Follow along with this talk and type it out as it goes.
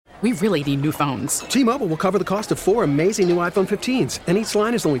We really need new phones. T-Mobile will cover the cost of 4 amazing new iPhone 15s, and each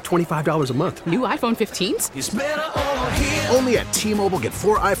line is only $25 a month. New iPhone 15s? It's better over here. Only at T-Mobile, get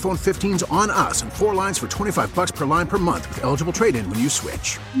 4 iPhone 15s on us and 4 lines for $25 per line per month with eligible trade-in when you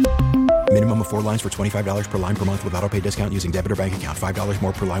switch. Minimum of 4 lines for $25 per line per month with autopay discount using debit or bank account. $5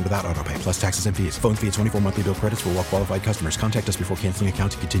 more per line without autopay, plus taxes and fees. Phone fee at 24 monthly bill credits for well-qualified customers. Contact us before canceling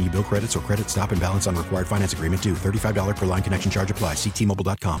account to continue bill credits or credit stop and balance on required finance agreement due. $35 per line connection charge applies. See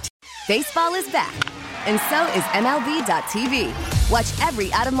T-Mobile.com. Baseball is back, and so is MLB.tv. Watch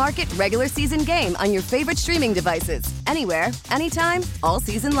every out-of-market regular season game on your favorite streaming devices. Anywhere, anytime, all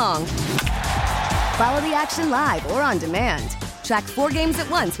season long. Follow the action live or on demand. Track 4 games at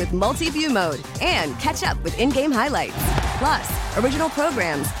once with multi-view mode and catch up with in-game highlights. Plus, original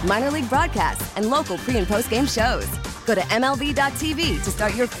programs, minor league broadcasts, and local pre- and post-game shows. Go to MLB.tv to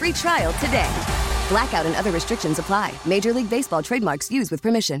start your free trial today. Blackout and other restrictions apply. Major League Baseball trademarks used with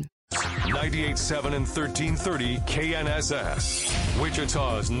permission. 98.7 and 1330 KNSS,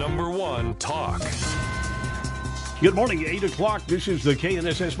 Wichita's #1 talk. Good morning, 8 o'clock. This is the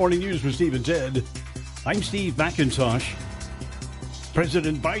KNSS Morning News with Steve and Ted. I'm Steve McIntosh.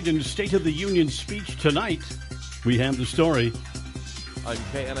 President Biden's State of the Union speech tonight. We have the story. I'm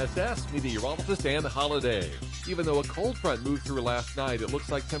KNSS meteorologist Ann Holiday. Even though a cold front moved through last night, it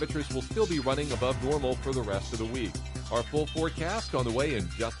looks like temperatures will still be running above normal for the rest of the week. Our full forecast on the way in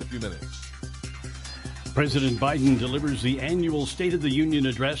just a few minutes. President Biden delivers the annual State of the Union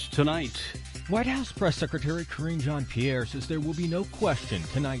address tonight. White House Press Secretary Karine Jean-Pierre says there will be no question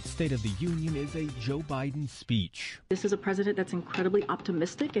tonight's State of the Union is a Joe Biden speech. This is a president that's incredibly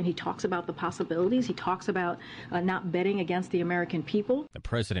optimistic, and he talks about the possibilities. He talks about not betting against the American people. The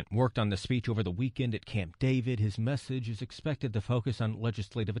president worked on the speech over the weekend at Camp David. His message is expected to focus on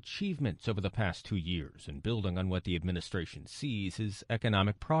legislative achievements over the past 2 years and building on what the administration sees as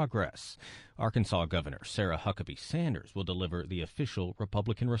economic progress. Arkansas Governor Sarah Huckabee Sanders will deliver the official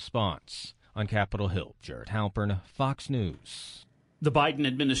Republican response. On Capitol Hill, Jared Halpern, Fox News. The Biden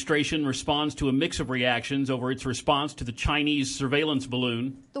administration responds to a mix of reactions over its response to the Chinese surveillance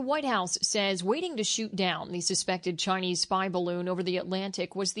balloon. The White House says waiting to shoot down the suspected Chinese spy balloon over the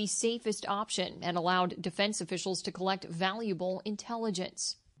Atlantic was the safest option and allowed defense officials to collect valuable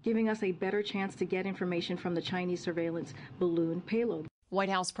intelligence, giving us a better chance to get information from the Chinese surveillance balloon payload. White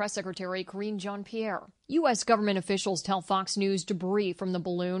House Press Secretary Karine Jean-Pierre. U.S. government officials tell Fox News debris from the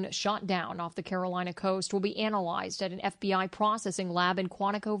balloon shot down off the Carolina coast will be analyzed at an FBI processing lab in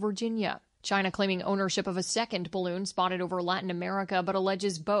Quantico, Virginia. China claiming ownership of a second balloon spotted over Latin America, but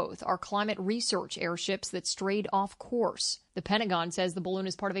alleges both are climate research airships that strayed off course. The Pentagon says the balloon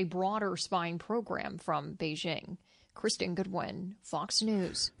is part of a broader spying program from Beijing. Kristen Goodwin, Fox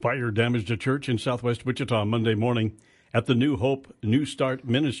News. Fire damaged a church in southwest Wichita Monday morning at the New Hope New Start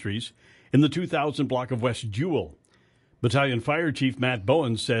Ministries in the 2000 block of West Jewell. Battalion Fire Chief Matt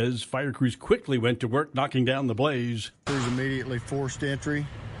Bowen says fire crews quickly went to work knocking down the blaze. Crews immediately forced entry,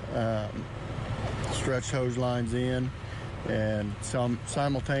 stretched hose lines in, and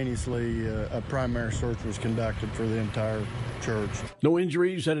simultaneously a primary search was conducted for the entire church. No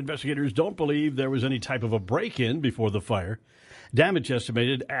injuries, and investigators don't believe there was any type of a break-in before the fire. Damage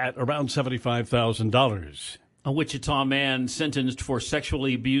estimated at around $75,000. A Wichita man sentenced for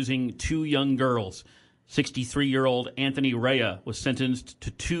sexually abusing 2 young girls. 63-year-old Anthony Rea was sentenced to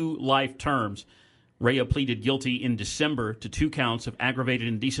 2 life terms. Rea pleaded guilty in December to 2 counts of aggravated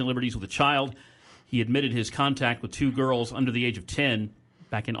indecent liberties with a child. He admitted his contact with 2 girls under the age of 10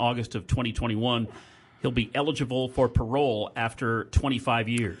 back in August of 2021. He'll be eligible for parole after 25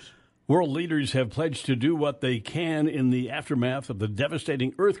 years. World leaders have pledged to do what they can in the aftermath of the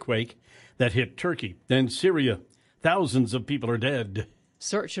devastating earthquake that hit Turkey and Syria. Thousands of people are dead.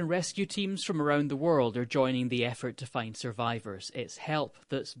 Search and rescue teams from around the world are joining the effort to find survivors. It's help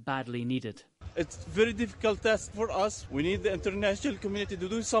that's badly needed. It's a very difficult task for us. We need the international community to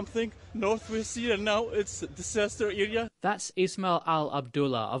do something. Northwest Syria now, it's a disaster area. That's Ismail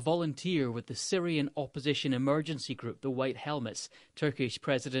al-Abdullah, a volunteer with the Syrian opposition emergency group, the White Helmets. Turkish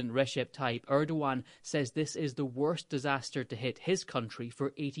President Recep Tayyip Erdogan says this is the worst disaster to hit his country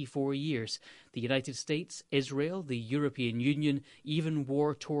for 84 years. The United States, Israel, the European Union, even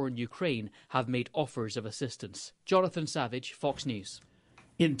war-torn Ukraine have made offers of assistance. Jonathan Savage, Fox News.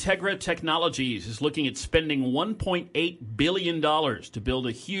 Integra Technologies is looking at spending $1.8 billion to build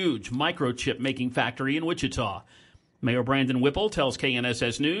a huge microchip-making factory in Wichita. Mayor Brandon Whipple tells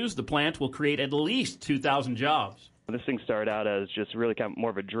KNSS News the plant will create at least 2,000 jobs. This thing started out as just really kind of more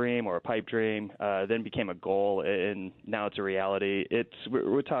of a dream or a pipe dream, then became a goal, and now it's a reality.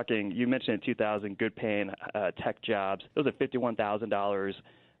 We're talking, you mentioned 2,000 good-paying tech jobs. Those are $51,000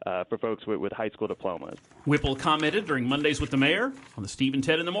 for folks with high school diplomas. Whipple commented during Mondays with the Mayor on the Steve and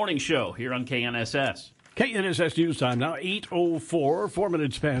Ted in the Morning Show here on KNSS. KNSS News Time now, 8:04, 4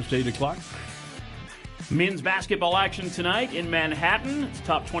 minutes past 8 o'clock. Men's basketball action tonight in Manhattan. It's a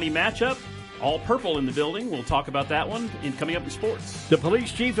top 20 matchup. All purple in the building. We'll talk about that one coming up in sports. The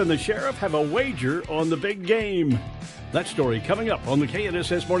police chief and the sheriff have a wager on the big game. That story coming up on the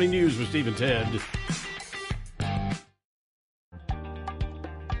KNSS Morning News with Steve and Ted.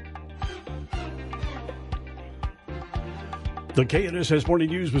 The KNSS Morning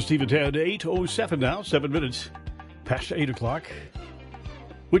News with Steve and Ted, 8:07 now, 7 minutes past 8 o'clock.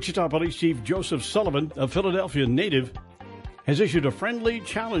 Wichita Police Chief Joseph Sullivan, a Philadelphia native, has issued a friendly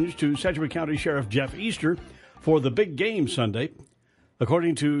challenge to Sedgwick County Sheriff Jeff Easter for the big game Sunday.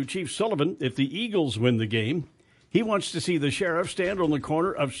 According to Chief Sullivan, if the Eagles win the game, he wants to see the sheriff stand on the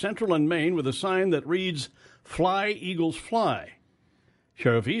corner of Central and Main with a sign that reads, "Fly, Eagles, fly."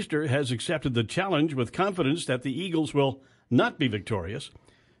 Sheriff Easter has accepted the challenge with confidence that the Eagles will not be victorious,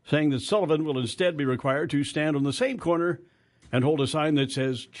 saying that Sullivan will instead be required to stand on the same corner and hold a sign that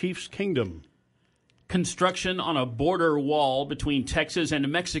says Chief's Kingdom. Construction on a border wall between Texas and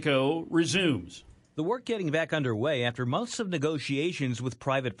Mexico resumes. The work getting back underway after months of negotiations with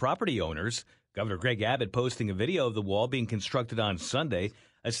private property owners. Governor Greg Abbott posting a video of the wall being constructed on Sunday.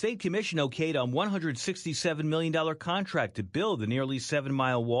 A state commission okayed a $167 million contract to build the nearly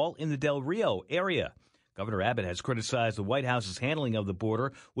 7-mile wall in the Del Rio area. Governor Abbott has criticized the White House's handling of the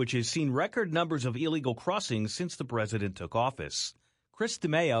border, which has seen record numbers of illegal crossings since the president took office. Chris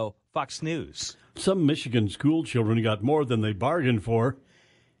DeMeo, Fox News. Some Michigan school children got more than they bargained for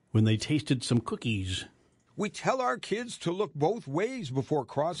when they tasted some cookies. We tell our kids to look both ways before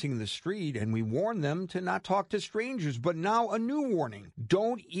crossing the street, and we warn them to not talk to strangers. But now a new warning.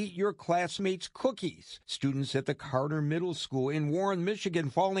 Don't eat your classmates' cookies. Students at the Carter Middle School in Warren, Michigan,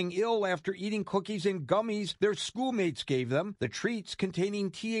 falling ill after eating cookies and gummies their schoolmates gave them, the treats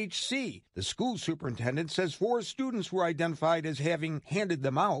containing THC. The school superintendent says 4 students were identified as having handed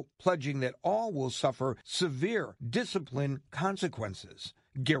them out, pledging that all will suffer severe discipline consequences.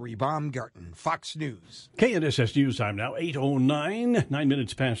 Gary Baumgarten, Fox News. KNSS News Time now, 8:09, 9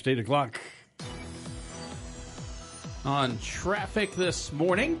 minutes past 8 o'clock. On traffic this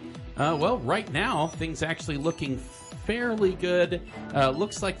morning, right now, things actually looking fairly good.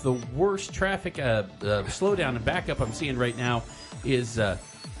 Looks like the worst traffic slowdown and backup I'm seeing right now is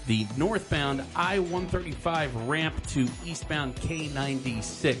the northbound I-135 ramp to eastbound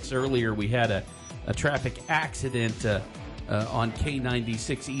K-96. Earlier, we had a traffic accident on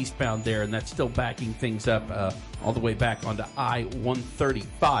K-96 eastbound there, and that's still backing things up all the way back onto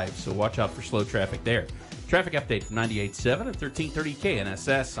I-135, so watch out for slow traffic there. Traffic update from 98.7 and 1330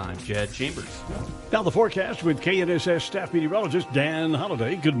 KNSS. I'm Jed Chambers. Now the forecast with KNSS staff meteorologist Dan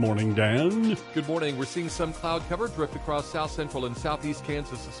Holliday. Good morning, Dan. Good morning. We're seeing some cloud cover drift across south central and southeast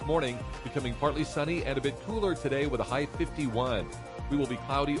Kansas this morning, becoming partly sunny and a bit cooler today with a high 51. We will be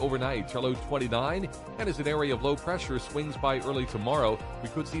cloudy overnight, our low 29, and as an area of low pressure swings by early tomorrow, we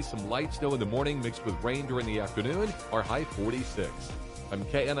could see some light snow in the morning mixed with rain during the afternoon, our high 46. I'm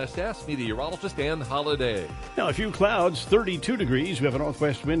KNSS meteorologist Dan Holliday. Now a few clouds, 32 degrees. We have a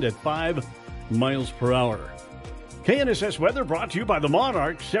northwest wind at 5 miles per hour. KNSS weather brought to you by the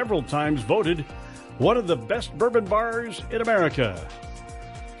Monarch, several times voted one of the best bourbon bars in America.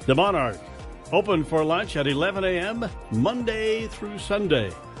 The Monarch. Open for lunch at 11 a.m. Monday through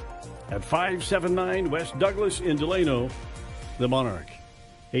Sunday at 579 West Douglas in Delano. The Monarch.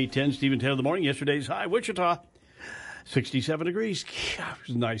 8:10, Steve and Ted in the morning. Yesterday's high, Wichita, 67 degrees. Yeah, it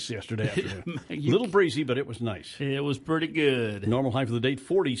was nice yesterday afternoon. A little breezy, but it was nice. It was pretty good. Normal high for the date,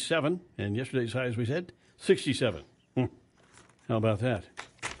 47. And yesterday's high, as we said, 67. How about that?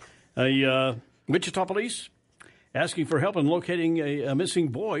 Wichita police asking for help in locating a missing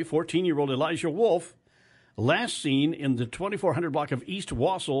boy, 14-year-old Elijah Wolf, last seen in the 2400 block of East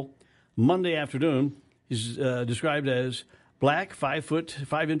Wassel Monday afternoon. He's described as black, 5 foot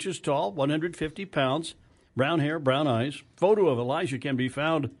 5 inches tall, 150 pounds, brown hair, brown eyes. Photo of Elijah can be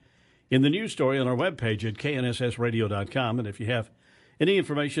found in the news story on our webpage at knssradio.com. And if you have any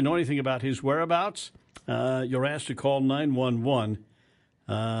information, know anything about his whereabouts, you're asked to call 911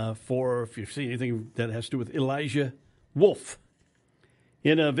 for if you see anything that has to do with Elijah Wolf.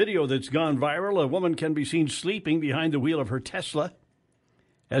 In a video that's gone viral, a woman can be seen sleeping behind the wheel of her Tesla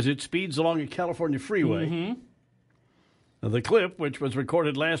as it speeds along a California freeway. Mm-hmm. Now, the clip, which was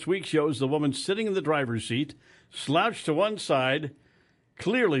recorded last week, shows the woman sitting in the driver's seat, slouched to one side,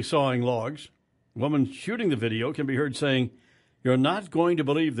 clearly sawing logs. The woman shooting the video can be heard saying, "You're not going to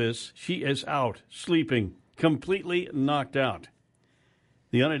believe this. She is out, sleeping, completely knocked out."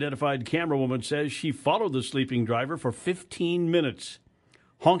 The unidentified camera woman says she followed the sleeping driver for 15 minutes,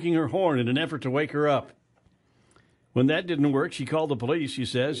 honking her horn in an effort to wake her up. When that didn't work, she called the police, she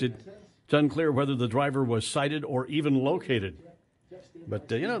says. It's unclear whether the driver was sighted or even located. But,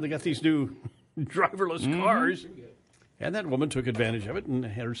 they got these new driverless cars. And that woman took advantage of it and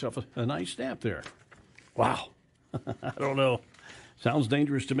had herself a nice nap there. Wow. I don't know. Sounds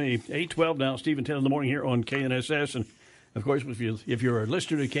dangerous to me. 8:12 now, Steve and 10 in the morning here on KNSS. And, of course, if you're a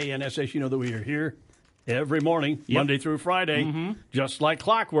listener to KNSS, you know that we are here every morning, Monday through Friday, just like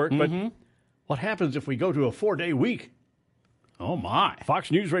clockwork. But what happens if we go to a 4-day week? Oh, my.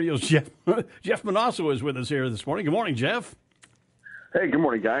 Fox News Radio's Jeff Manasso is with us here this morning. Good morning, Jeff. Hey, good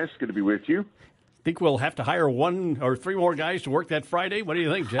morning, guys. Good to be with you. Think we'll have to hire 1 or 3 more guys to work that Friday? What do you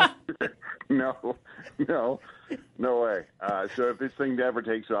think, Jeff? No way. So if this thing never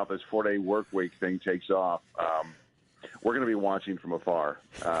takes off, this 4-day work week thing takes off, we're going to be watching from afar.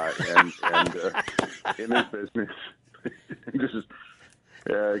 And in this business, this is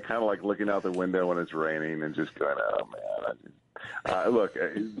kind of like looking out the window when it's raining and just going, oh, man. Look,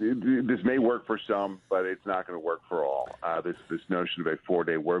 this may work for some, but it's not going to work for all. This notion of a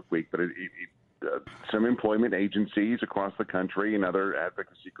 4-day work week, but some employment agencies across the country and other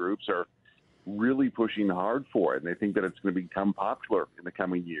advocacy groups are really pushing hard for it, and they think that it's going to become popular in the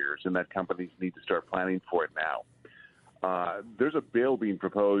coming years, and that companies need to start planning for it now. There's a bill being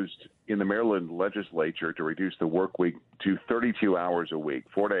proposed in the Maryland legislature to reduce the work week to 32 hours a week,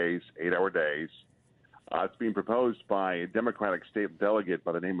 4 days, 8-hour days. It's being proposed by a Democratic state delegate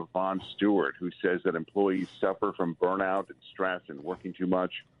by the name of Vaughn Stewart, who says that employees suffer from burnout and stress and working too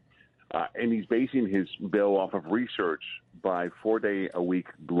much. And he's basing his bill off of research by 4-Day-a-Week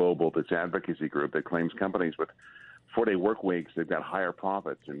Global, this advocacy group that claims companies with 4-day work weeks, they've got higher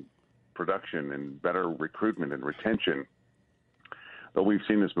profits and production and better recruitment and retention. But we've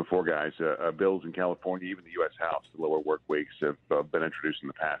seen this before, guys. Bills in California, even the U.S. House, the lower work weeks have been introduced in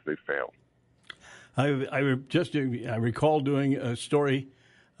the past. They've failed. I recall doing a story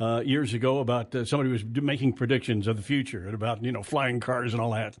years ago about somebody was making predictions of the future and about, flying cars and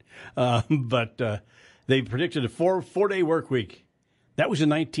all that. But they predicted a 4-day work week. That was in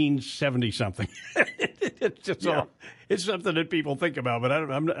 1970-something. It's something that people think about, but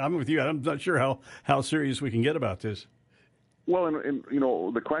I'm with you. I'm not sure how serious we can get about this. Well, and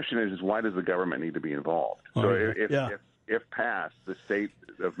the question is why does the government need to be involved? If passed, the state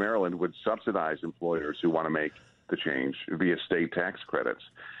of Maryland would subsidize employers who want to make the change via state tax credits.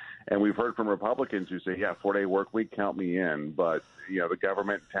 And we've heard from Republicans who say, 4-day work week, count me in. But, the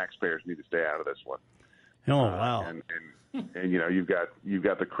government and taxpayers need to stay out of this one. Oh, wow. And you've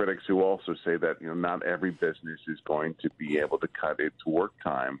got the critics who also say that, not every business is going to be able to cut its work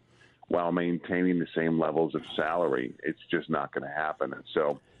time while maintaining the same levels of salary. It's just not going to happen. And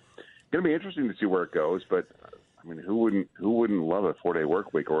so it's going to be interesting to see where it goes. But, I mean, who wouldn't love a 4-day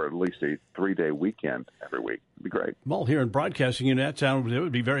work week or at least a 3-day weekend every week? It'd be great. Well, here in broadcasting, it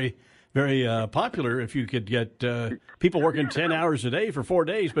would be very, very popular if you could get people working 10 hours a day for 4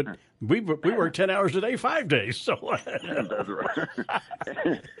 days. But we work 10 hours a day, 5 days. So that's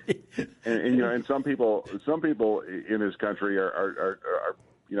right. and some people in this country are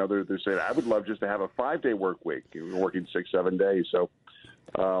they're saying I would love just to have a 5-day work week, working 6-7 days. So.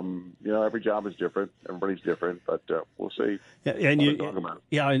 Every job is different. Everybody's different, but we'll see. Yeah,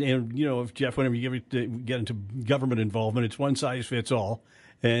 and if Jeff, whenever you get into government involvement, it's one size fits all,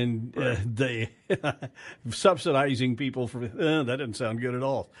 and they subsidizing people for that doesn't sound good at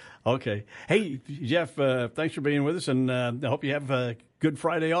all. Okay, hey Jeff, thanks for being with us, and I hope you have a good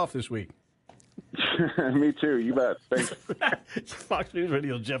Friday off this week. Me too. You bet. Thanks. Fox News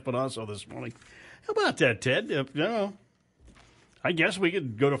Radio, Jeff Manasso this morning. How about that, Ted? I guess we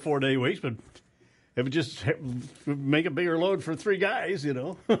could go to 4-day weeks, but it would just make a bigger load for 3 guys,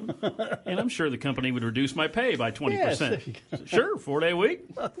 And I'm sure the company would reduce my pay by 20%. Yes. Sure, 4-day week.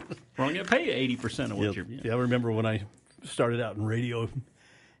 We're only going to pay you 80% of what you're. Yeah, I remember when I started out in radio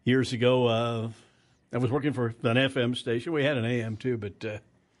years ago. I was working for an FM station. We had an AM too, but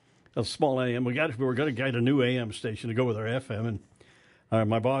a small AM. We were going to get a new AM station to go with our FM, and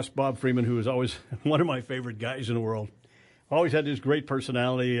my boss Bob Freeman, who was always one of my favorite guys in the world. Always had this great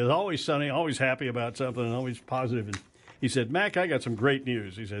personality. He was always sunny, always happy about something, and always positive. And he said, Mac, I got some great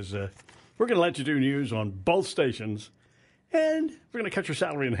news. He says, we're going to let you do news on both stations, and we're going to cut your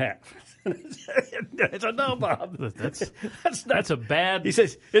salary in half. I said, no, Bob. That's a bad... He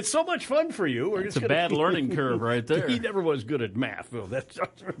says, it's so much fun for you. It's a bad learning curve right there. He never was good at math, though. That's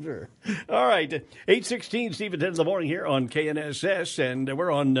for sure. All right, 8:16, Steve at 10 in the morning here on KNSS, and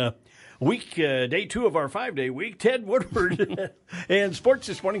we're on... Day 2 of our 5-day week. Ted Woodward and sports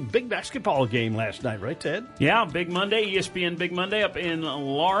this morning. Big basketball game last night, right, Ted? Yeah, Big Monday, ESPN Big Monday up in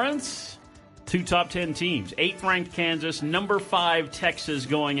Lawrence. 2 top 10 teams. 8th ranked Kansas, number 5 Texas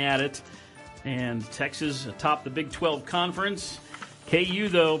going at it. And Texas atop the Big 12 conference. KU,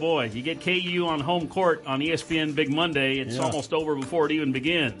 though, boy, you get KU on home court on ESPN Big Monday, it's almost over before it even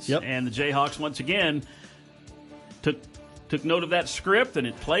begins. Yep. And the Jayhawks, once again, took note of that script, and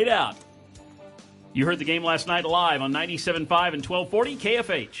it played out. You heard the game last night live on 97.5 and 1240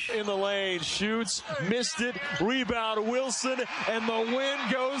 KFH. In the lane, shoots, missed it, rebound Wilson, and the win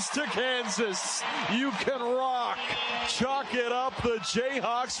goes to Kansas. You can rock. Chalk it up. The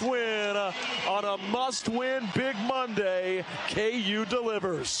Jayhawks win on a must-win Big Monday. KU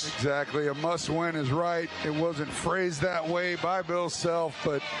delivers. Exactly. A must-win is right. It wasn't phrased that way by Bill Self,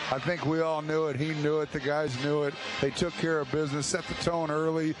 but I think we all knew it. He knew it. The guys knew it. They took care of business, set the tone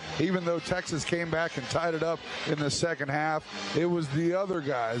early. Even though Texas came back and tied it up in the second half, it was the other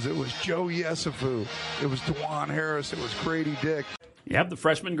guys. It was Joe Yesufu. It was DeJuan Harris. It was Grady Dick. Yep, the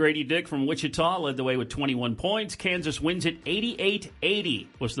freshman Grady Dick from Wichita led the way with 21 points. Kansas wins it 88-80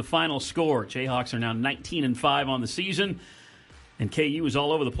 was the final score. Jayhawks are now 19-5 on the season. And KU was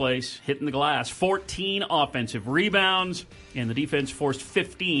all over the place, hitting the glass. 14 offensive rebounds, and the defense forced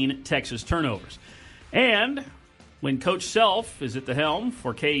 15 Texas turnovers. And when Coach Self is at the helm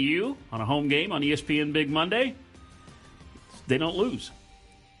for KU on a home game on ESPN Big Monday, they don't lose.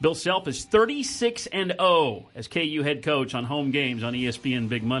 Bill Self is 36-0 as KU head coach on home games on ESPN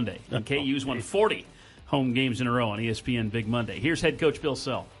Big Monday. And KU's won 40 home games in a row on ESPN Big Monday. Here's head coach Bill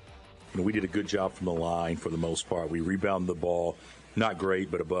Self. We did a good job from the line for the most part. We rebounded the ball, not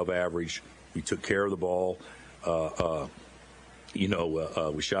great, but above average. We took care of the ball.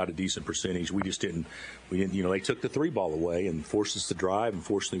 We shot a decent percentage. We didn't, they took the 3-ball away and forced us to drive, and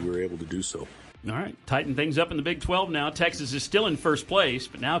fortunately we were able to do so. All right, tighten things up in the Big 12 now. Texas is still in first place,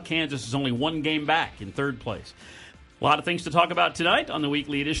 but now Kansas is only one game back in third place. A lot of things to talk about tonight on the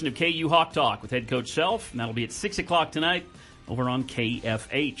weekly edition of KU Hawk Talk with head coach Self, and that'll be at 6 o'clock tonight over on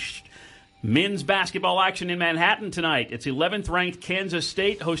KFH. Men's basketball action in Manhattan tonight. It's 11th-ranked Kansas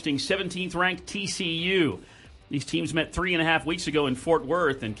State hosting 17th-ranked TCU. These teams met 3.5 weeks ago in Fort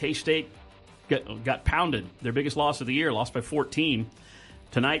Worth, and K-State got pounded. Their biggest loss of the year, lost by 14.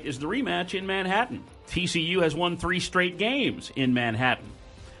 Tonight is the rematch in Manhattan. TCU has won 3 straight games in Manhattan.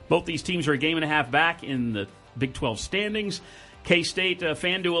 Both these teams are a game and a half back in the Big 12 standings. K-State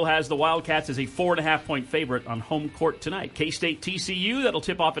FanDuel has the Wildcats as a 4.5-point favorite on home court tonight. K-State TCU, that'll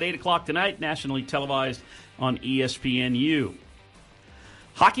tip off at 8 o'clock tonight, nationally televised on ESPNU.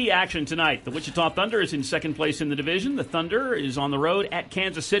 Hockey action tonight. The Wichita Thunder is in second place in the division. The Thunder is on the road at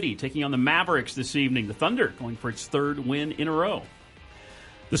Kansas City, taking on the Mavericks this evening. The Thunder going for its 3rd win in a row.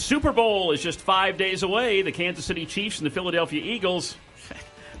 The Super Bowl is just 5 days away. The Kansas City Chiefs and the Philadelphia Eagles.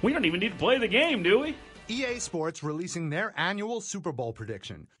 We don't even need to play the game, do we? EA Sports releasing their annual Super Bowl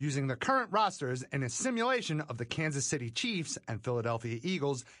prediction using the current rosters in a simulation of the Kansas City Chiefs and Philadelphia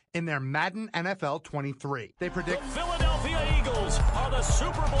Eagles in their Madden NFL 23. They predict the Philadelphia Eagles are the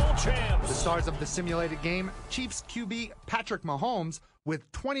Super Bowl champs. The stars of the simulated game, Chiefs QB Patrick Mahomes with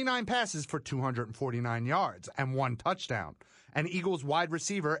 29 passes for 249 yards and 1 touchdown, and Eagles wide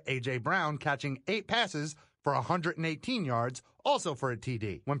receiver A.J. Brown catching 8 passes for 118 yards, also for a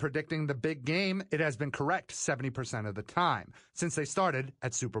TD. When predicting the big game, it has been correct 70% of the time, since they started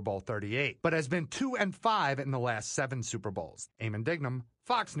at Super Bowl 38, but has been 2-5 in the last 7 Super Bowls. Eamon Dignam,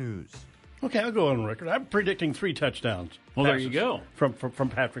 Fox News. Okay, I'll go on record. I'm predicting 3 touchdowns. Well, there you go. From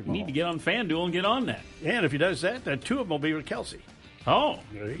Patrick Mahomes. You need to get on FanDuel and get on that. And if he does that, then 2 of them will be with Kelsey. Oh,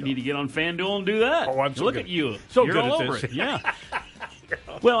 you need to get on FanDuel and do that. Oh, I'm so Look good. at you. So You're good all at over this. it. Yeah.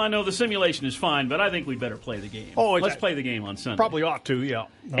 Well, I know the simulation is fine, but I think we better play the game. Let's play the game on Sunday. Probably ought to, yeah.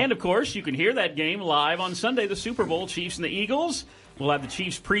 And, of course, you can hear that game live on Sunday, the Super Bowl, Chiefs and the Eagles. We'll have the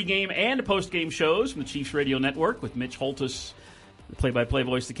Chiefs pregame and postgame shows from the Chiefs Radio Network with Mitch Holtus, the play-by-play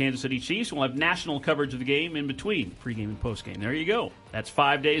voice of the Kansas City Chiefs. We'll have national coverage of the game in between pregame and postgame. There you go. That's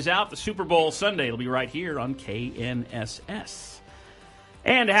 5 days out. The Super Bowl Sunday will be right here on KNSS.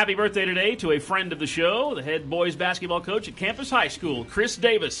 And a happy birthday today to a friend of the show, the head boys basketball coach at Campus High School, Chris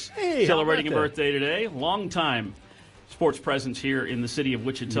Davis, Hey, celebrating a how about birthday today. Long-time sports presence here in the city of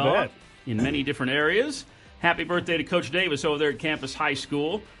Wichita in many different areas. Happy birthday to Coach Davis over there at Campus High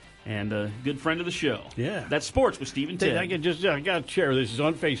School, and a good friend of the show. Yeah. That's Sports with Steve and Ted. I got to share this. This is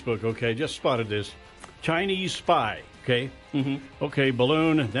on Facebook, okay? Just spotted this. Chinese spy, okay? Mm-hmm. Okay,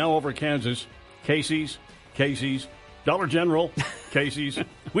 balloon, now over Kansas. Casey's, Dollar General, Casey's,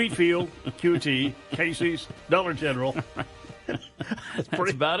 Wheatfield, QT, Casey's, Dollar General.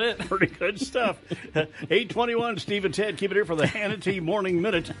 That's about it. Pretty good stuff. 8:21, Steve and Ted, keep it here for the Hannity Morning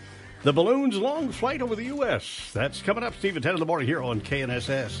Minute. The balloon's long flight over the U.S. That's coming up, Steve and Ted in the morning here on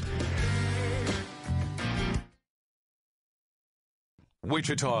KNSS.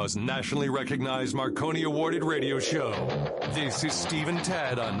 Wichita's nationally recognized Marconi awarded radio show. This is Steve and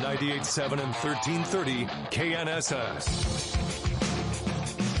Ted on 98.7 and 1330 KNSS.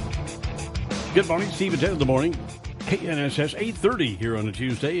 Good morning, Steve and Ted in the morning. KNSS 8:30 here on a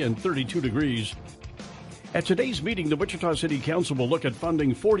Tuesday and 32 degrees. At today's meeting, the Wichita City Council will look at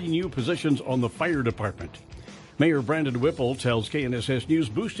funding 40 new positions on the fire department. Mayor Brandon Whipple tells KNSS News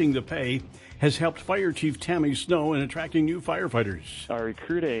boosting the pay has helped Fire Chief Tammy Snow in attracting new firefighters. Our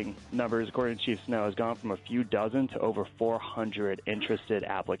recruiting numbers, according to Chief Snow, has gone from a few dozen to over 400 interested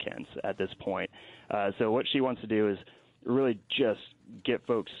applicants at this point. So what she wants to do is really just get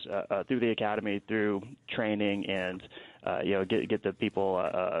folks through the academy, through training, and get the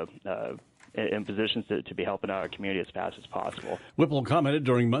people in positions to be helping out our community as fast as possible. Whipple commented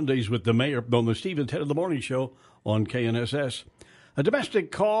during Mondays with the mayor on the Steve and Ted in the Morning Show on KNSS. A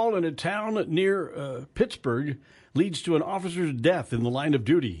domestic call in a town near Pittsburgh leads to an officer's death in the line of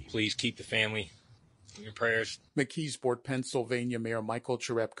duty. Please keep the family in your prayers. McKeesport, Pennsylvania Mayor Michael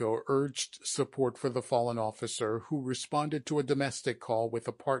Cherepko urged support for the fallen officer who responded to a domestic call with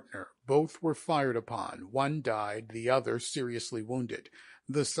a partner. Both were fired upon. One died, the other seriously wounded.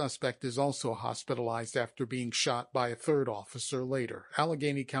 The suspect is also hospitalized after being shot by a third officer later.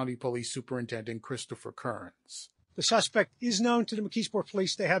 Allegheny County Police Superintendent Christopher Kearns. The suspect is known to the McKeesport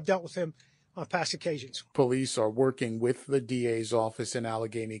Police. They have dealt with him on past occasions. Police are working with the DA's office in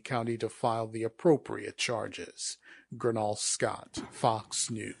Allegheny County to file the appropriate charges. Gernal Scott,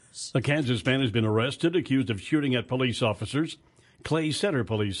 Fox News. A Kansas man has been arrested, accused of shooting at police officers. Clay Center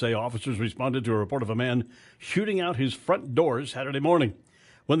police say officers responded to a report of a man shooting out his front door Saturday morning.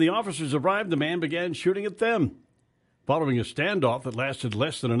 When the officers arrived, the man began shooting at them. Following a standoff that lasted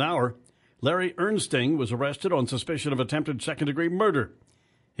less than an hour, Larry Ernsting was arrested on suspicion of attempted second-degree murder.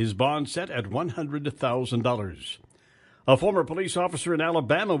 His bond set at $100,000. A former police officer in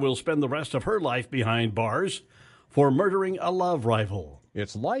Alabama will spend the rest of her life behind bars for murdering a love rival.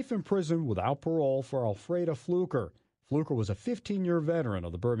 It's life in prison without parole for Alfreda Fluker. Fluker was a 15-year veteran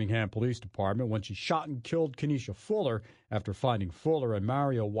of the Birmingham Police Department when she shot and killed Kenesha Fuller after finding Fuller and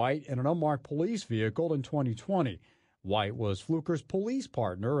Mario White in an unmarked police vehicle in 2020. White was Fluker's police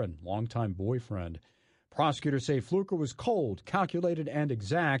partner and longtime boyfriend. Prosecutors say Fluker was cold, calculated, and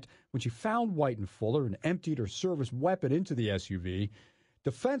exact when she found White and Fuller and emptied her service weapon into the SUV.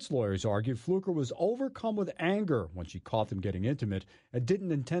 Defense lawyers argued Fluker was overcome with anger when she caught them getting intimate and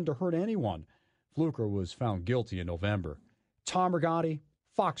didn't intend to hurt anyone. Fluker was found guilty in November. Tom Rigotti,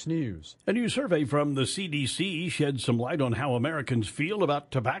 Fox News. A new survey from the CDC sheds some light on how Americans feel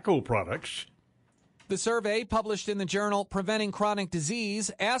about tobacco products. The survey, published in the journal Preventing Chronic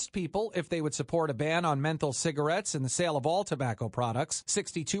Disease, asked people if they would support a ban on menthol cigarettes and the sale of all tobacco products.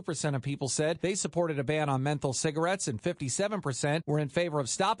 62% of people said they supported a ban on menthol cigarettes, and 57% were in favor of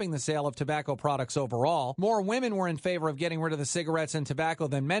stopping the sale of tobacco products overall. More women were in favor of getting rid of the cigarettes and tobacco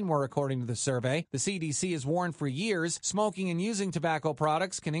than men were, according to the survey. The CDC has warned for years smoking and using tobacco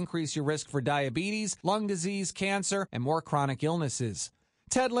products can increase your risk for diabetes, lung disease, cancer, and more chronic illnesses.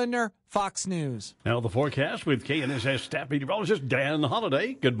 Ted Lindner, Fox News. Now the forecast with KNSS staff meteorologist Dan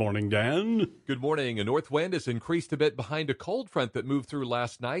Holliday. Good morning, Dan. Good morning. A north wind has increased a bit behind a cold front that moved through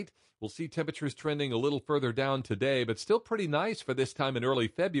last night. We'll see temperatures trending a little further down today, but still pretty nice for this time in early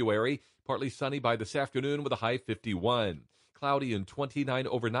February. Partly sunny by this afternoon with a high 51. Cloudy and 29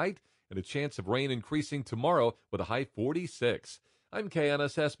 overnight, and a chance of rain increasing tomorrow with a high 46. I'm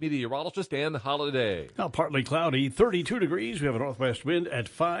KNSS meteorologist Dan Holliday. Now partly cloudy, 32 degrees. We have a northwest wind at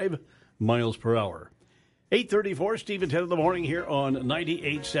 5 miles per hour. 8:34, Steve and Ted in the morning here on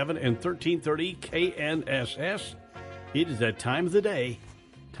 98.7 and 1330 KNSS. It is that time of the day.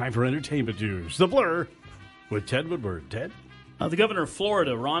 Time for entertainment news. The Blur with Ted Woodward. Ted? The governor of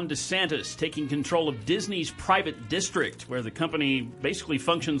Florida, Ron DeSantis, taking control of Disney's private district, where the company basically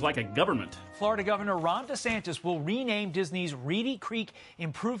functions like a government. Florida Governor Ron DeSantis will rename Disney's Reedy Creek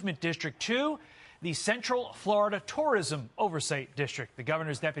Improvement District to the Central Florida Tourism Oversight District. The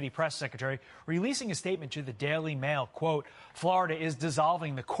governor's deputy press secretary releasing a statement to the Daily Mail, quote, Florida is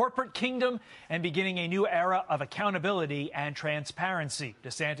dissolving the corporate kingdom and beginning a new era of accountability and transparency.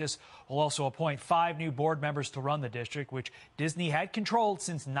 DeSantis will also appoint 5 new board members to run the district, which Disney had controlled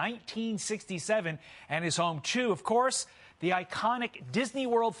since 1967 and is home to, of course, the iconic Disney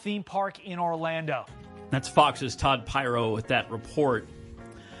World theme park in Orlando. That's Fox's Todd Pyro with that report.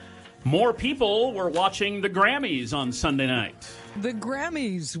 More people were watching the Grammys on Sunday night. The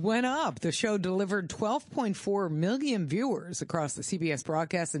Grammys went up. The show delivered 12.4 million viewers across the CBS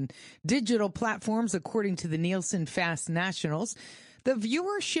broadcast and digital platforms, according to the Nielsen Fast Nationals. The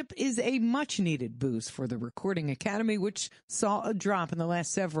viewership is a much-needed boost for the Recording Academy, which saw a drop in the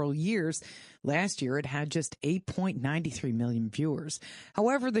last several years. Last year, it had just 8.93 million viewers.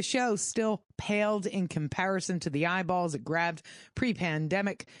 However, the show still paled in comparison to the eyeballs it grabbed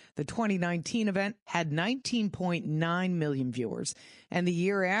pre-pandemic. The 2019 event had 19.9 million viewers, and the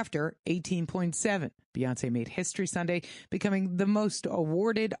year after, 18.7. Beyonce made history Sunday, becoming the most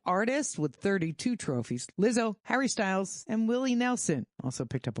awarded artist with 32 trophies. Lizzo, Harry Styles, and Willie Nelson also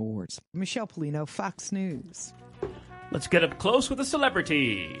picked up awards. Michelle Polino, Fox News. Let's get up close with a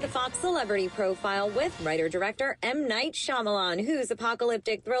celebrity. The Fox Celebrity Profile with writer-director M. Night Shyamalan, whose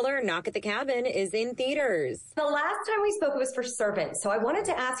apocalyptic thriller Knock at the Cabin is in theaters. The last time we spoke was for Servant, so I wanted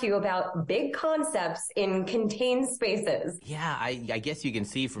to ask you about big concepts in contained spaces. Yeah, I guess you can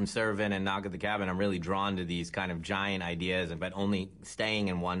see from Servant and Knock at the Cabin, I'm really drawn to these kind of giant ideas, but only staying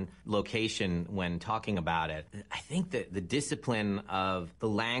in one location when talking about it. I think that the discipline of the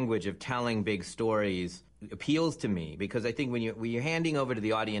language of telling big stories appeals to me, because I think when you're handing over to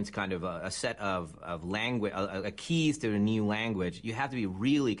the audience kind of a set of language, a keys to a new language, you have to be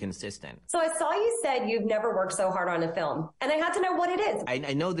really consistent. So I saw you said you've never worked so hard on a film, and I had to know what it is.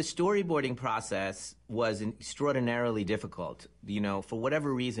 I know the storyboarding process was extraordinarily difficult. You know, for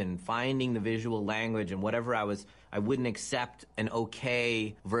whatever reason, finding the visual language and whatever I wouldn't accept an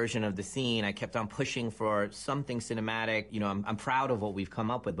okay version of the scene. I kept on pushing for something cinematic. You know, I'm proud of what we've come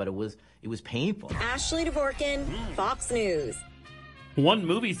up with, but it was painful. Ashley Dvorkin, Fox News. One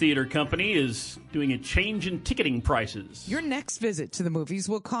movie theater company is doing a change in ticketing prices. Your next visit to the movies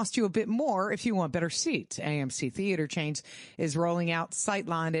will cost you a bit more if you want better seats. AMC Theater Chains is rolling out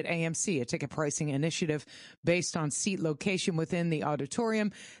Sightline at AMC, a ticket pricing initiative based on seat location within the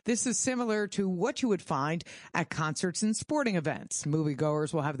auditorium. This is similar to what you would find at concerts and sporting events.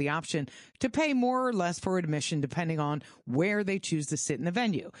 Moviegoers will have the option to pay more or less for admission depending on where they choose to sit in the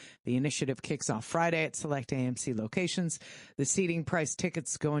venue. The initiative kicks off Friday at select AMC locations. The seating price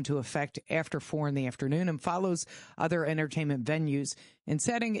tickets go into effect after 4 in the afternoon and follows other entertainment venues in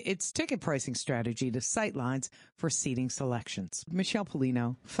setting its ticket pricing strategy to sightlines for seating selections. Michelle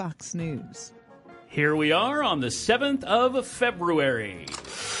Polino, Fox News. Here we are on the 7th of February.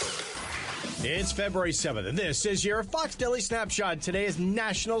 It's February 7th, and this is your Fox Daily Snapshot. Today is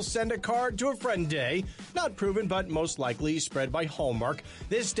National Send a Card to a Friend Day. Not proven, but most likely spread by Hallmark.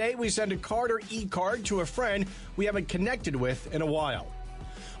 This day, we send a card or e-card to a friend we haven't connected with in a while.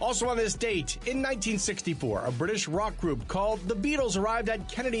 Also on this date, in 1964, a British rock group called The Beatles arrived at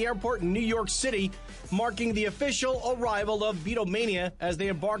Kennedy Airport in New York City, marking the official arrival of Beatlemania as they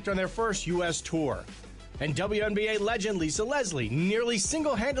embarked on their first U.S. tour. And WNBA legend Lisa Leslie nearly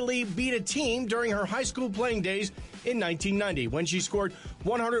single-handedly beat a team during her high school playing days in 1990 when she scored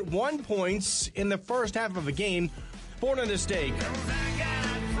 101 points in the first half of a game. Born on this day,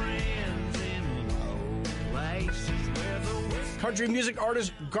 country music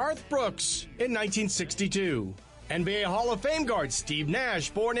artist Garth Brooks in 1962. NBA Hall of Fame guard Steve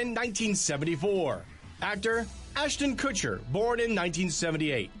Nash, born in 1974. Actor Ashton Kutcher, born in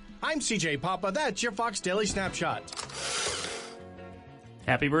 1978. I'm CJ Papa. That's your Fox Daily Snapshot.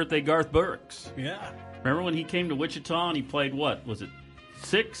 Happy birthday, Garth Brooks. Yeah. Remember when he came to Wichita and he played, what, was it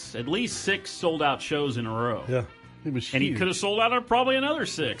at least six sold-out shows in a row? Yeah, it was huge. And he could have sold out probably another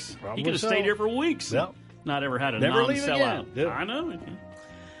 6. Probably he could have so. stayed here for weeks. Yep. Not ever had a Never leave non-sellout. again. Yep. I know.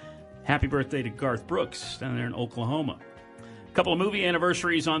 Happy birthday to Garth Brooks down there in Oklahoma. A couple of movie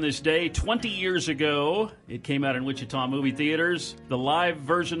anniversaries on this day. 20 years ago, it came out in Wichita movie theaters, the live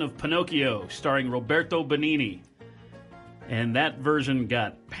version of Pinocchio starring Roberto Benigni. And that version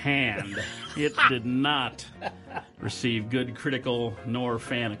got panned. It did not receive good critical nor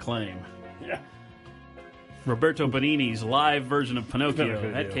fan acclaim. Yeah. Roberto Benigni's live version of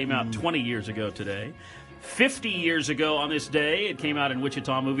Pinocchio. That came out 20 years ago today. 50 years ago on this day, it came out in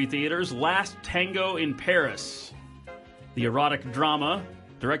Wichita movie theaters, Last Tango in Paris. The erotic drama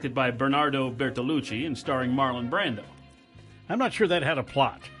directed by Bernardo Bertolucci and starring Marlon Brando. I'm not sure that had a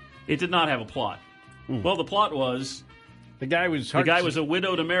plot. It did not have a plot. Well, the plot was the guy was a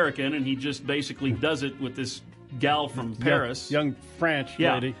widowed American, and he just basically does it with this gal from Paris, young French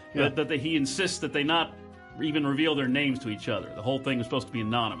lady. Yeah. That he insists that they not even reveal their names to each other. The whole thing is supposed to be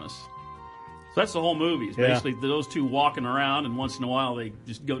anonymous. So that's the whole movie. It's basically those two walking around, and once in a while they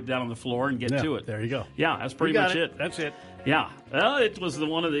just go down on the floor and get to it. There you go. Yeah, that's pretty much it. That's it. Yeah. Well, it was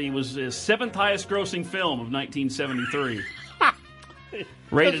his 7th highest grossing film of 1973.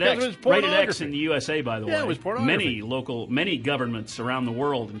 Rated That's 'cause it X. was Rated X pornography. in the USA, by the way. Yeah, it was pornography. Many governments around the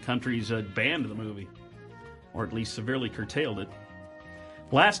world and countries banned the movie, or at least severely curtailed it.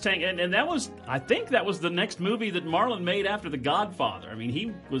 Last Tango, and that was, I think that was the next movie that Marlon made after The Godfather. I mean,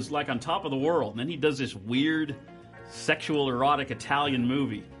 he was like on top of the world, and then he does this weird, sexual, erotic Italian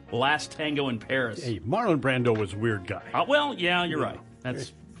movie, Last Tango in Paris. Hey, Marlon Brando was a weird guy. Well, yeah, you're right.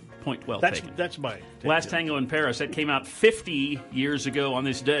 That's point well taken. That's my take. Last Tango in Paris. That came out 50 years ago on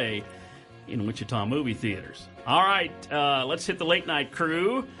this day in Wichita movie theaters. All right, let's hit the late night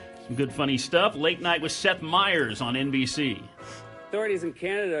crew. Some good funny stuff. Late Night with Seth Meyers on NBC. Authorities in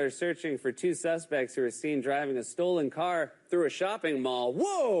Canada are searching for 2 suspects who were seen driving a stolen car through a shopping mall.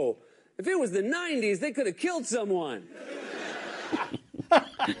 Whoa! If it was the 90s, they could have killed someone.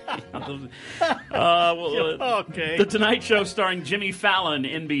 Okay. The Tonight Show starring Jimmy Fallon,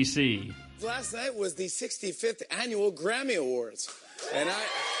 NBC. Last night was the 65th annual Grammy Awards, and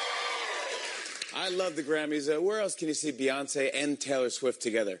I love the Grammys. Where else can you see Beyonce and Taylor Swift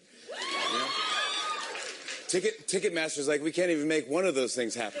together? You know? Ticketmaster's like, we can't even make one of those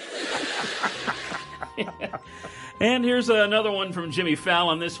things happen. And here's another one from Jimmy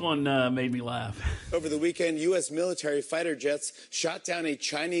Fallon. This one made me laugh. Over the weekend, U.S. military fighter jets shot down a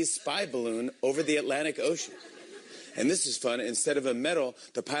Chinese spy balloon over the Atlantic Ocean. And this is fun. Instead of a medal,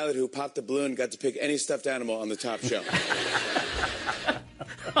 the pilot who popped the balloon got to pick any stuffed animal on the top shelf.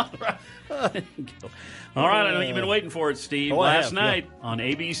 All right, I know you've been waiting for it, Steve. Last night on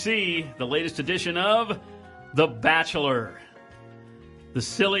ABC, the latest edition of The Bachelor. The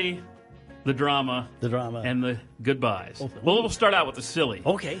silly, the drama, and the goodbyes. Well, we'll start out with the silly.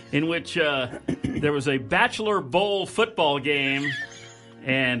 Okay. In which there was a Bachelor Bowl football game,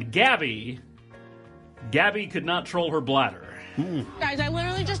 and Gabby could not troll her bladder. Guys, I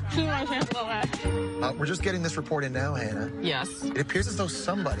literally just peed my pants away. We're just getting this report in now, Hannah. Yes. It appears as though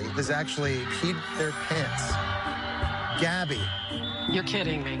somebody has actually peed their pants. Gabby. You're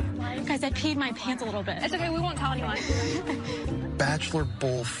kidding me. Guys, I peed my pants a little bit. It's okay, we won't tell anyone. Bachelor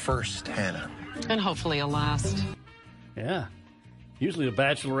Bowl first, Hannah. And hopefully a last. Yeah. Usually a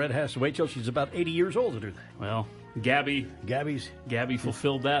bachelorette has to wait till she's about 80 years old to do that. Well, Gabby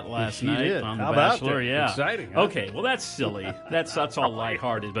fulfilled that last night did. on The How about Bachelor. that? Yeah. Exciting, huh? Okay, well that's silly. That's all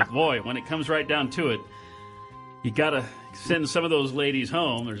lighthearted. But boy, when it comes right down to it, you got to send some of those ladies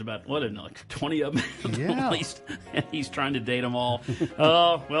home. There's about, like 20 of them at least. And he's trying to date them all.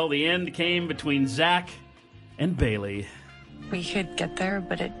 Well, the end came between Zach and Bailey. We could get there,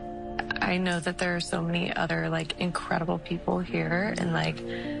 but I know that there are so many other, incredible people here. And,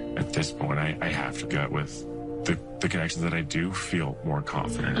 at this point, I have to go with the connections that I do feel more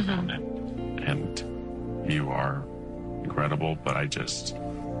confident about it. And you are incredible, but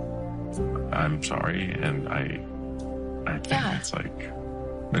I'm sorry, and I think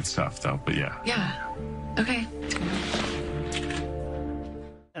it's tough though, but yeah. Yeah. Okay.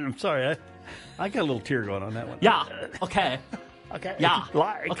 And I'm sorry, I got a little tear going on that one. Yeah. Okay. Okay. Yeah.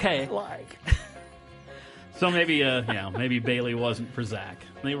 Okay. So maybe Bailey wasn't for Zach.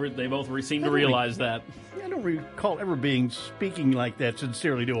 They both seemed to realize that. I don't recall ever speaking like that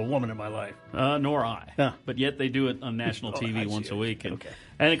sincerely to a woman in my life. Nor I. Huh. But yet they do it on national TV once a week. Okay.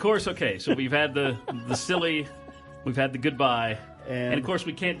 And of course, so we've had the silly, we've had the goodbye, and of course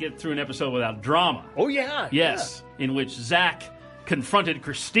we can't get through an episode without drama. Oh yeah. Yes, in which Zach confronted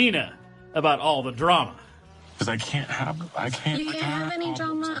Christina about all the drama. Because I can't have You can't have any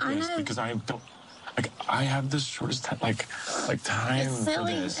drama on it. because I don't. I have the shortest time. Time It's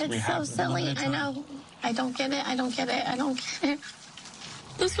silly. for this. It's so silly. I know. I don't get it. I don't get it.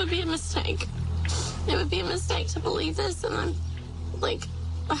 This would be a mistake. It would be a mistake to believe this, and I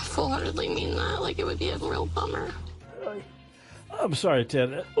full-heartedly mean that. It would be a real bummer. I'm sorry,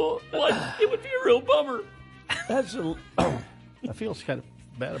 Ted. What? It would be a real bummer. I feel kind of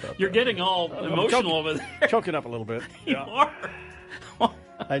bad about that. You're getting all emotional over there. Choking up a little bit. You are.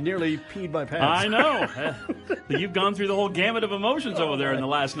 I nearly peed my pants. I know. You've gone through the whole gamut of emotions over there in the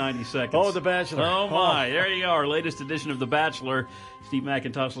last 90 seconds. Oh, The Bachelor. Oh, my. There you go. Our latest edition of The Bachelor. Steve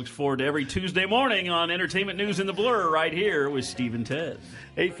McIntosh looks forward to every Tuesday morning on Entertainment News in the Blur right here with Steve and Ted.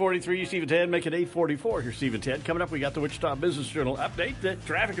 8:43, Steve and Ted, make it 8:44 here, Steve and Ted. Coming up, we got the Wichita Business Journal update, the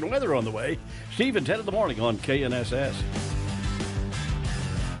traffic and weather on the way. Steve and Ted in the morning on KNSS.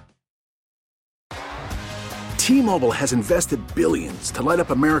 T-Mobile has invested billions to light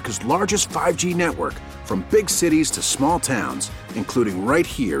up America's largest 5G network, from big cities to small towns, including right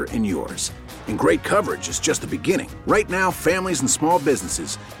here in yours. And great coverage is just the beginning. Right now, families and small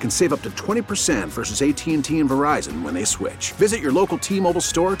businesses can save up to 20% versus AT&T and Verizon when they switch. Visit your local T-Mobile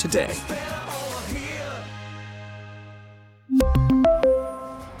store today.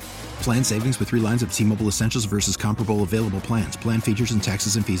 Plan savings with 3 lines of T-Mobile Essentials versus comparable available plans. Plan features and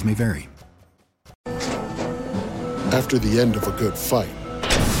taxes and fees may vary. After the end of a good fight,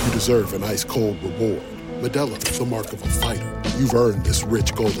 you deserve an ice-cold reward. Modelo is the mark of a fighter. You've earned this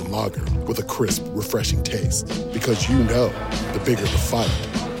rich golden lager with a crisp, refreshing taste. Because you know, the bigger the fight,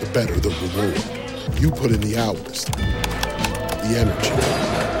 the better the reward. You put in the hours, the energy,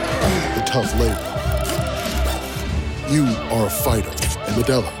 the tough labor. You are a fighter, and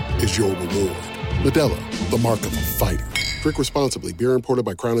Modelo is your reward. Modelo, the mark of a fighter. Drink responsibly. Beer imported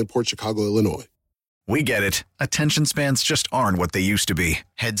by Crown Imports, Chicago, Illinois. We get it. Attention spans just aren't what they used to be.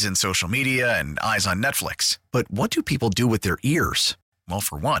 Heads in social media and eyes on Netflix. But what do people do with their ears? Well,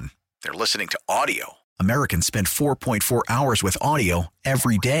 for one, they're listening to audio. Americans spend 4.4 hours with audio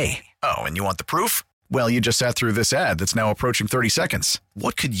every day. Oh, and you want the proof? Well, you just sat through this ad that's now approaching 30 seconds.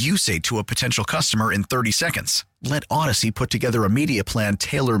 What could you say to a potential customer in 30 seconds? Let Odyssey put together a media plan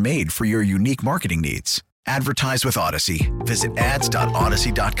tailor-made for your unique marketing needs. Advertise with Odyssey. Visit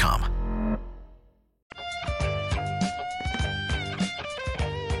ads.odyssey.com.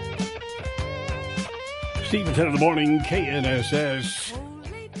 Steve, 10 in the morning, KNSS.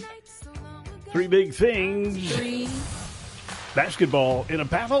 3 big things. Basketball in a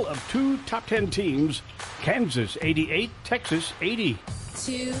battle of 2 top 10 teams. Kansas 88, Texas 80.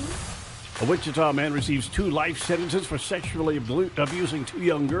 A Wichita man receives 2 life sentences for sexually abusing 2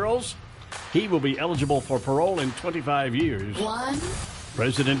 young girls. He will be eligible for parole in 25 years.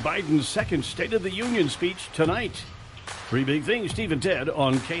 President Biden's second State of the Union speech tonight. 3 big things, Steve and Ted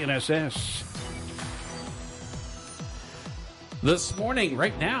on KNSS. This morning,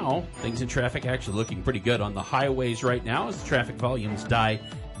 right now, things in traffic actually looking pretty good on the highways right now as the traffic volumes die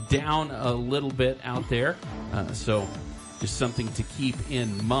down a little bit out there. So just something to keep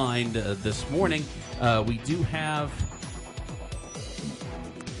in mind this morning. We do have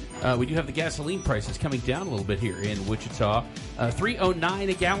the gasoline prices coming down a little bit here in Wichita. $3.09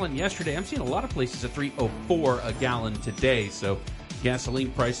 a gallon yesterday. I'm seeing a lot of places at $3.04 a gallon today. So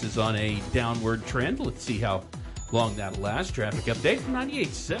gasoline prices on a downward trend. Let's see how long that'll last. Traffic update from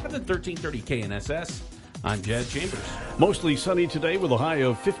 98.7 and 1330 KNSS. I'm Jed Chambers. Mostly sunny today with a high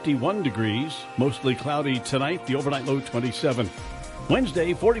of 51 degrees. Mostly cloudy tonight, the overnight low 27.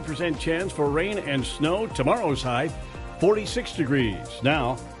 Wednesday, 40% chance for rain and snow. Tomorrow's high, 46 degrees.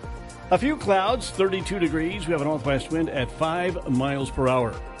 Now, a few clouds, 32 degrees. We have a northwest wind at 5 miles per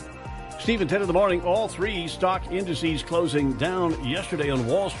hour. Steve and 10 in the morning, all 3 stock indices closing down yesterday on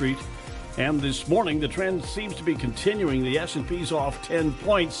Wall Street. And this morning, the trend seems to be continuing. The S&P's off 10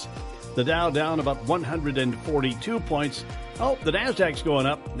 points. The Dow down about 142 points. Oh, the Nasdaq's going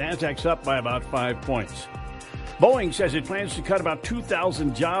up. Nasdaq's up by about 5 points. Boeing says it plans to cut about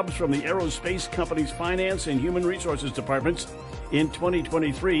 2,000 jobs from the aerospace company's finance and human resources departments in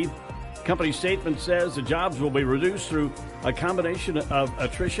 2023. Company statement says the jobs will be reduced through a combination of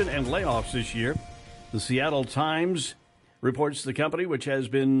attrition and layoffs this year. The Seattle Times reports the company, which has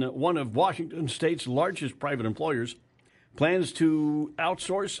been one of Washington State's largest private employers, plans to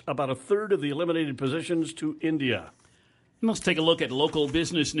outsource about a third of the eliminated positions to India. Let's take a look at local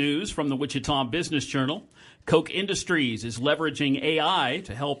business news from the Wichita Business Journal. Koch Industries is leveraging AI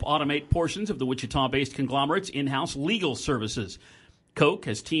to help automate portions of the Wichita-based conglomerate's in-house legal services. Koch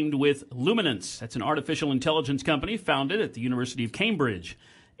has teamed with Luminance. That's an artificial intelligence company founded at the University of Cambridge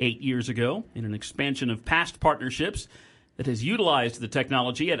 8 years ago in an expansion of past partnerships that has utilized the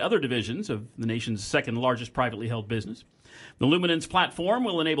technology at other divisions of the nation's second largest privately held business. The Luminance platform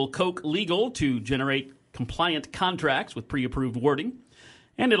will enable Koch Legal to generate compliant contracts with pre-approved wording,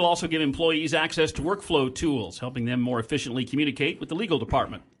 and it'll also give employees access to workflow tools, helping them more efficiently communicate with the legal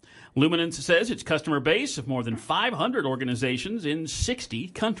department. Luminance says its customer base of more than 500 organizations in 60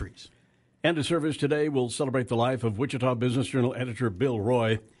 countries. And a service today will celebrate the life of Wichita Business Journal editor Bill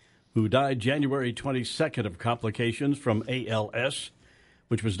Roy, who died January 22nd of complications from ALS,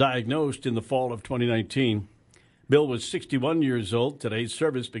 which was diagnosed in the fall of 2019. Bill was 61 years old. Today's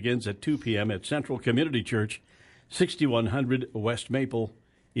service begins at 2 p.m. at Central Community Church, 6100 West Maple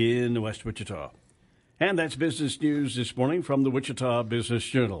in West Wichita. And that's business news this morning from the Wichita Business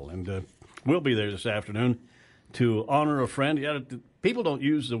Journal. And we'll be there this afternoon to honor a friend. Yeah, people don't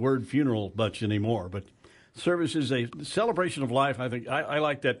use the word funeral much anymore, but service is a celebration of life. I think I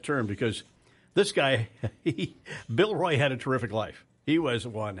like that term because this guy, Bill Roy, had a terrific life. He was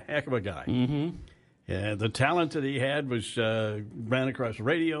one heck of a guy. Mm-hmm. And the talent that he had was ran across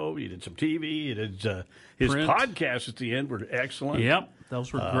radio. He did some TV. He did his Print. Podcasts at the end were excellent. Yep,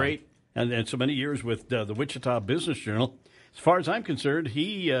 those were great. And so many years with the Wichita Business Journal. As far as I'm concerned,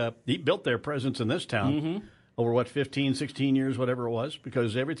 he built their presence in this town. Mm-hmm. over 15, 16 years, whatever it was,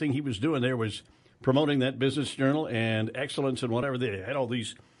 because everything he was doing there was promoting that business journal and excellence and whatever. They had all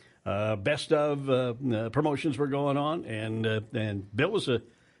these best of promotions were going on, and Bill was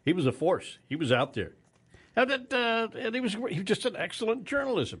a force. He was out there. And he was just an excellent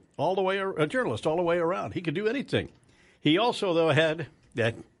journalist all the way around. He could do anything. He also, though, had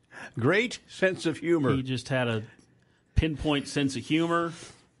that great sense of humor. He just had a pinpoint sense of humor.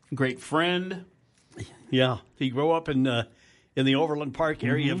 Great friend. Yeah, he grew up in the Overland Park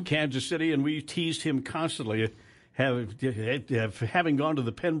area of Kansas City, and we teased him constantly, having gone to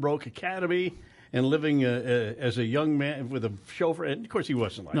the Pembroke Academy and living as a young man with a chauffeur. And, of course, he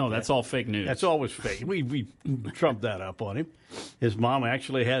wasn't like that. No, that's all fake news. That's always fake. We trumped that up on him. His mom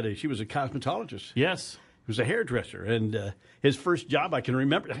actually she was a cosmetologist. Yes. He was a hairdresser. And his first job, I can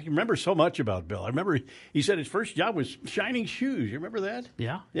remember so much about Bill. I remember he said his first job was shining shoes. You remember that?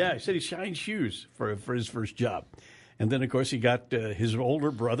 Yeah. Yeah, he said he shined shoes for his first job. And then, of course, he got his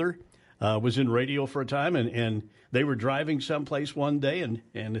older brother was in radio for a time, and they were driving someplace one day,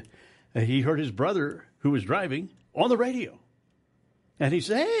 and he heard his brother, who was driving, on the radio. And he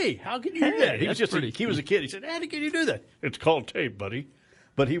said, "Hey, how can you do that?" He was a kid. He said, "How can you do that?" "It's called tape, buddy."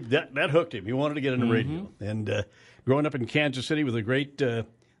 But that hooked him. He wanted to get into radio. And growing up in Kansas City with they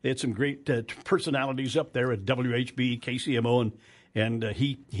had some great personalities up there at WHB, KCMO, and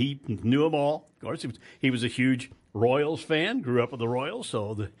he knew them all. Of course, he was a huge Royals fan, grew up with the Royals,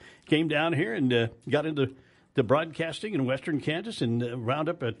 so came down here and got into the broadcasting in Western Kansas and wound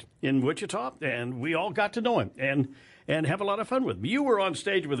up in Wichita, and we all got to know him and have a lot of fun with him. You were on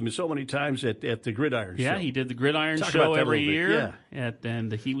stage with him so many times at the Gridiron Show. Yeah, he did the Gridiron Talk Show about that every a little year, bit. Yeah.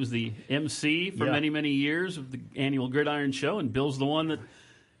 and he was the MC for many, many years of the annual Gridiron Show, and Bill's the one that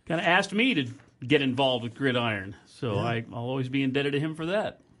kind of asked me to get involved with Gridiron, so I'll always be indebted to him for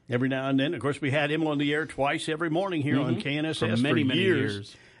that. Every now and then. Of course, we had him on the air twice every morning here on KNSS for many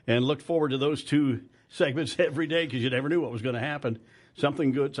years. And looked forward to those two segments every day because you never knew what was going to happen.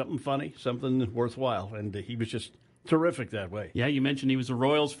 Something good, something funny, something worthwhile. And he was just terrific that way. Yeah, you mentioned he was a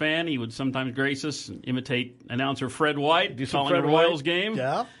Royals fan. He would sometimes grace us and imitate announcer Fred White calling Fred a Royals White game.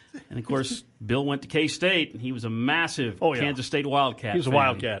 Yeah. And, of course, Bill went to K-State, and he was a massive Kansas State Wildcat He was fan. a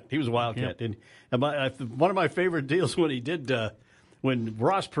Wildcat. He was a Wildcat. Yep. And one of my favorite deals when he did when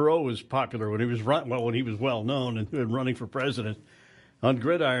Ross Perot was popular, when he was well known and running for president, on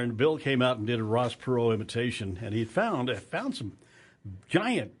Gridiron, Bill came out and did a Ross Perot imitation, and he found some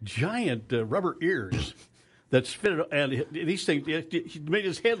giant rubber ears that fitted, and these things, he made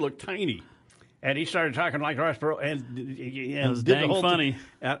his head look tiny. And he started talking like Ross Perot, and it was did dang the whole funny.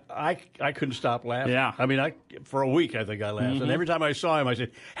 And I couldn't stop laughing. Yeah. I mean, for a week I think I laughed, and every time I saw him, I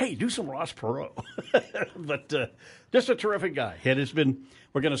said, "Hey, do some Ross Perot." But just a terrific guy. And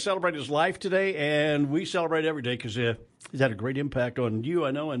we're going to celebrate his life today, and we celebrate every day because he's had a great impact on you, I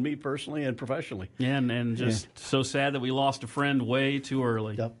know, and me personally and professionally. Yeah, and just so sad that we lost a friend way too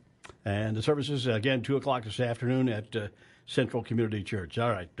early. Yep. And the services again 2:00 this afternoon at Central Community Church. All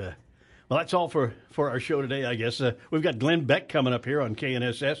right. Well, that's all for our show today, I guess. We've got Glenn Beck coming up here on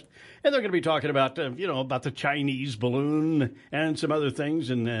KNSS, and they're going to be talking about, about the Chinese balloon and some other things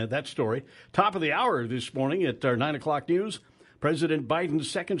in that story. Top of the hour this morning at our 9 o'clock news, President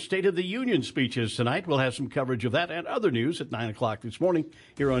Biden's second State of the Union speeches tonight. We'll have some coverage of that and other news at 9 o'clock this morning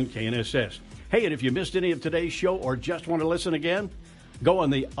here on KNSS. Hey, and if you missed any of today's show or just want to listen again, go on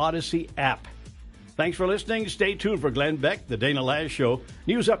the Odyssey app. Thanks for listening. Stay tuned for Glenn Beck, The Dana Laz Show.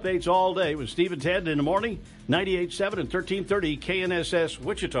 News updates all day with Steve and Ted in the morning, 98.7 and 1330 KNSS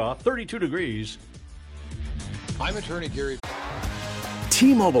Wichita, 32 degrees. I'm attorney Gary.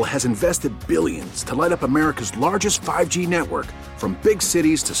 T-Mobile has invested billions to light up America's largest 5G network, from big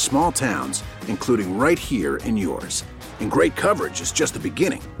cities to small towns, including right here in yours. And great coverage is just the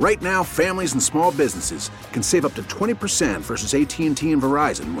beginning. Right now, families and small businesses can save up to 20% versus AT&T and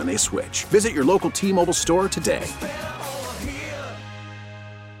Verizon when they switch. Visit your local T-Mobile store today.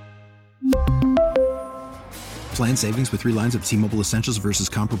 Plan savings with 3 lines of T-Mobile Essentials versus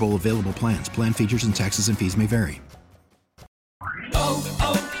comparable available plans. Plan features and taxes and fees may vary.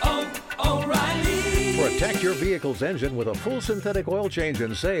 Protect your vehicle's engine with a full synthetic oil change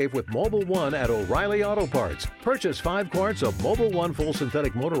and save with Mobil 1 at O'Reilly Auto Parts. Purchase 5 quarts of Mobil 1 full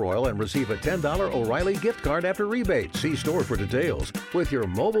synthetic motor oil and receive a $10 O'Reilly gift card after rebate. See store for details. With your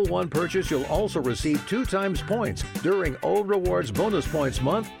Mobil 1 purchase, you'll also receive 2 times points during O Rewards Bonus Points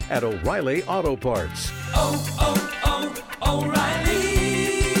Month at O'Reilly Auto Parts. O'Reilly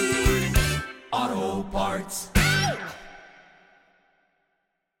Auto Parts.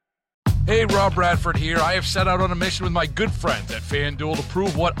 Hey, Rob Bradford here. I have set out on a mission with my good friends at FanDuel to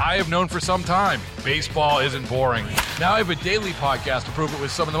prove what I have known for some time. Baseball isn't boring. Now I have a daily podcast to prove it with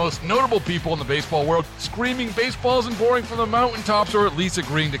some of the most notable people in the baseball world, screaming baseball isn't boring from the mountaintops, or at least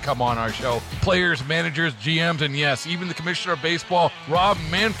agreeing to come on our show. Players, managers, GMs, and yes, even the commissioner of baseball, Rob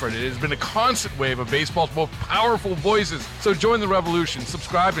Manfred. It has been a constant wave of baseball's most powerful voices. So join the revolution.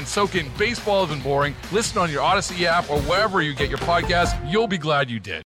 Subscribe and soak in Baseball Isn't Boring. Listen on your Odyssey app or wherever you get your podcasts. You'll be glad you did.